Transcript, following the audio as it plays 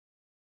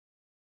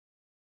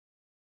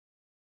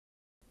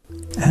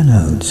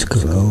Anodes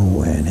glow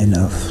when in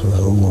a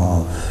flow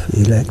of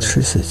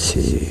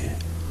electricity.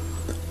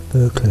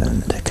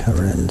 Birkeland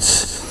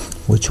currents,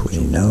 which we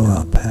know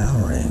are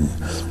powering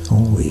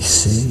all we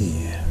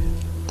see.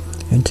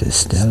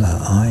 Interstellar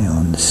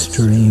ions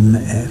stream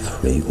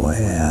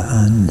everywhere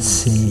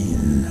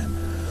unseen,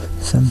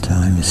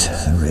 sometimes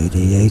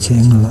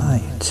radiating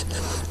light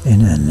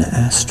in an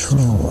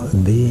astral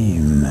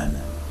beam.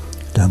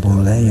 Double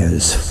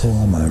layers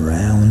form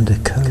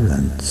around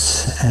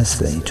currents as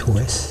they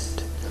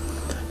twist.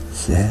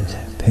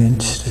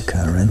 Z-pinched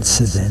currents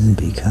then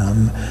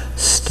become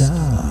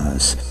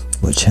stars,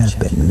 which have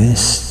been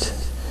missed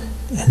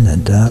in the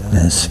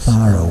darkness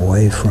far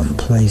away from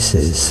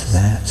places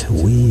that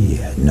we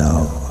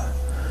know.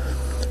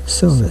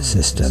 Solar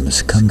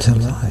systems come to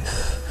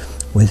life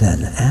with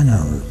an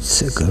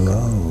anode's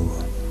glow.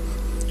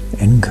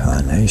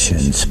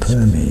 Incarnations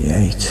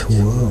permeate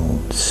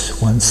worlds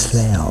once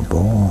they are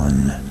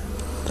born.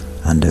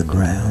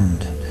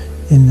 Underground,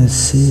 in the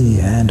sea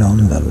and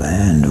on the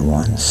land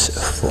once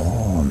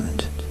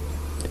formed.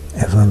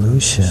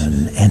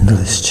 Evolution,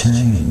 endless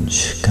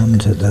change, come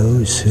to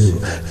those who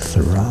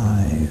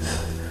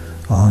thrive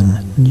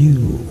on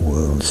new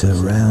worlds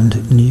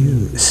around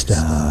new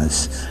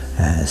stars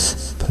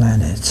as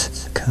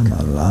planets come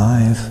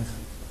alive